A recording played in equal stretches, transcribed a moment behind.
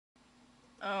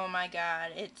Oh my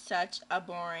god, it's such a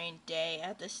boring day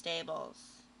at the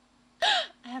stables.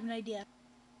 I have an idea.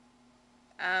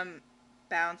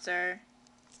 Bouncer.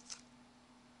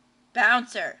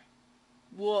 Bouncer!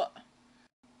 What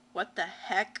the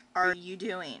heck are you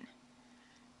doing?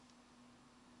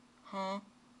 Huh?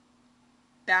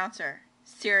 Bouncer.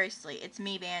 Seriously, it's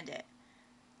me, Bandit.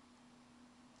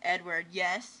 Edward,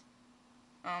 yes?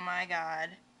 Oh my god.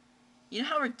 You know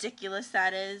how ridiculous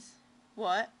that is?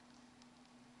 What?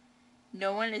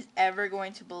 No one is ever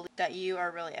going to believe that you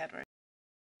are really Edward.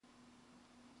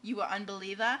 You are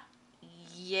unbeliever?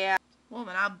 Yeah. Well,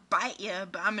 then I'll bite you,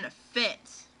 but I'm in a fit.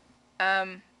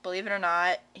 Believe it or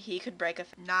not, he could break a...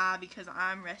 Nah, because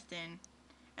I'm resting.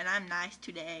 And I'm nice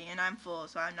today, and I'm full,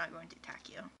 so I'm not going to attack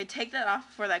you. Take that off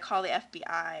before they call the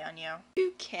FBI on you.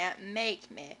 You can't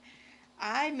make me.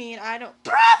 I mean, I don't...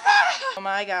 Brother! Oh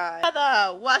my god.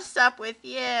 Brother, what's up with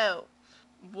you?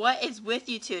 What is with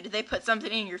you two? Did they put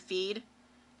something in your feed?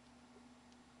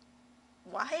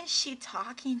 Why is she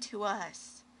talking to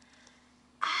us?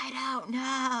 I don't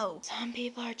know. Some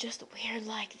people are just weird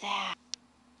like that.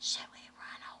 Should we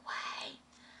run away?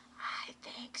 I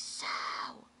think so.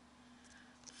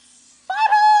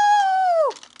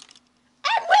 Follow!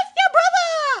 I'm with you,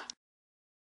 brother!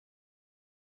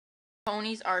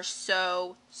 Ponies are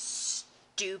so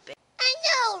stupid. I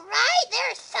know, right?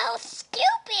 They're so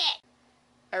stupid.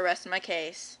 Arrest my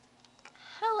case.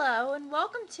 Hello, and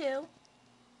welcome to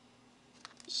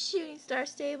Shooting Star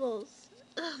Stables.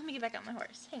 Ugh, let me get back on my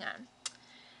horse. Hang on.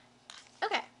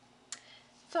 Okay.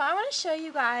 So I want to show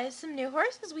you guys some new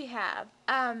horses we have.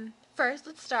 First,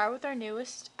 let's start with our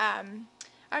newest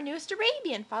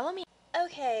Arabian. Follow me.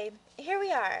 Okay, here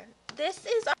we are. This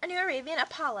is our new Arabian,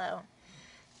 Apollo.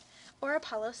 Or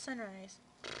Apollo Sunrise.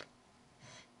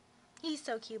 He's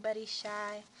so cute, but he's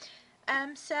shy.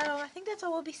 So I think that's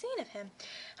all we'll be seeing of him.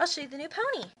 I'll show you the new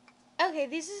pony. Okay,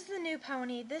 this is the new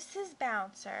pony. This is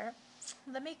Bouncer.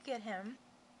 Let me get him.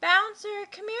 Bouncer,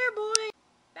 come here, boy.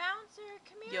 Bouncer,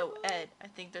 come here, boy. Yo, Ed, I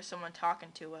think there's someone talking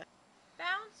to us.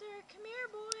 Bouncer, come here,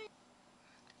 boy.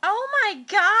 Oh my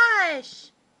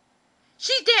gosh!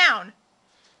 She's down!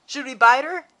 Should we bite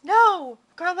her? No!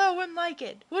 Carlo wouldn't like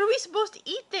it. What are we supposed to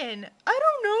eat then? I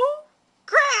don't know.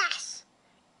 Grass!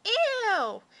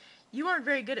 Ew! You aren't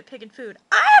very good at picking food.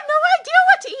 I have no idea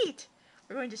what to eat!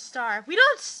 We're going to starve. We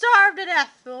don't starve to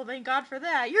death. Well, thank God for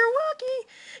that. You're lucky.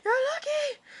 You're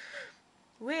lucky.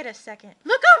 Wait a second.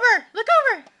 Look over! Look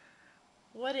over!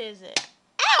 What is it?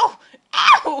 Ow!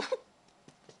 Ow!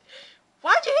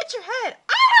 Why'd you hit your head?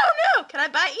 I don't know! Can I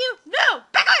bite you? No!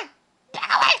 Back away! Back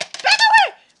away! Back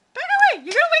away! Back away!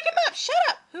 You're gonna wake him up! Shut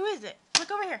up! Who is it?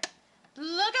 Look over here.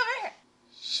 Look over here!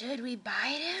 Should we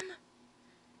bite him?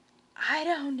 I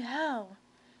don't know.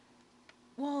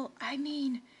 Well, I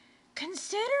mean,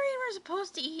 considering we're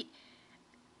supposed to eat,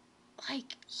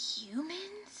 like,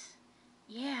 humans?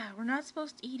 Yeah, we're not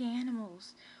supposed to eat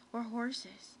animals or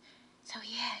horses. So,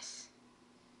 yes,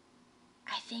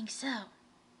 I think so.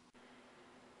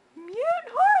 Mutant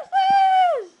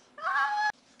horses!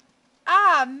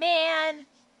 Ah, man.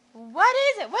 What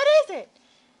is it? What is it?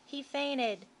 He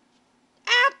fainted.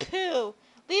 Ah, poo.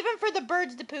 Leave him for the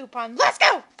birds to poop on. Let's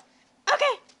go!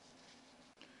 Okay.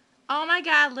 Oh my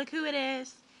god, look who it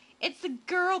is. It's the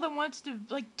girl that wants to,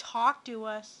 like, talk to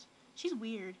us. She's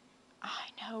weird. I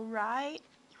know, right?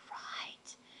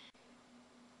 Right.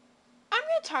 I'm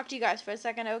gonna talk to you guys for a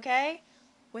second, okay?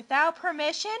 Without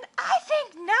permission? I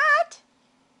think not.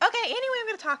 Okay, anyway, I'm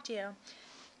gonna talk to you.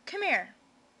 Come here.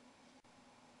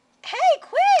 Hey,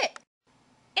 quit!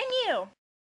 And you. Oh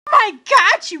my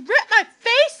god, she ripped my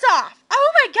face off!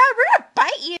 Oh my god, we're gonna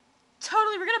bite you!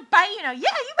 Totally, we're gonna bite you now. Yeah,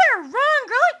 you better run,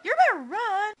 girlie! You better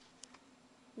run!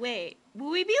 Wait,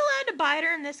 will we be allowed to bite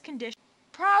her in this condition?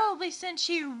 Probably, since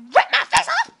she ripped my face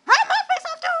off! Ripped my face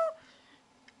off too!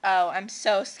 Oh, I'm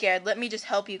so scared. Let me just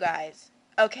help you guys.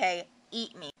 Okay,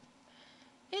 eat me.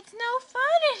 It's no fun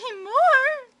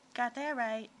anymore! Got that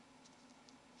right.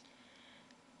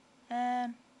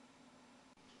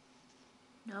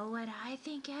 Know what I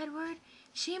think, Edward?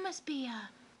 She must be a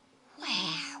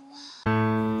werewolf.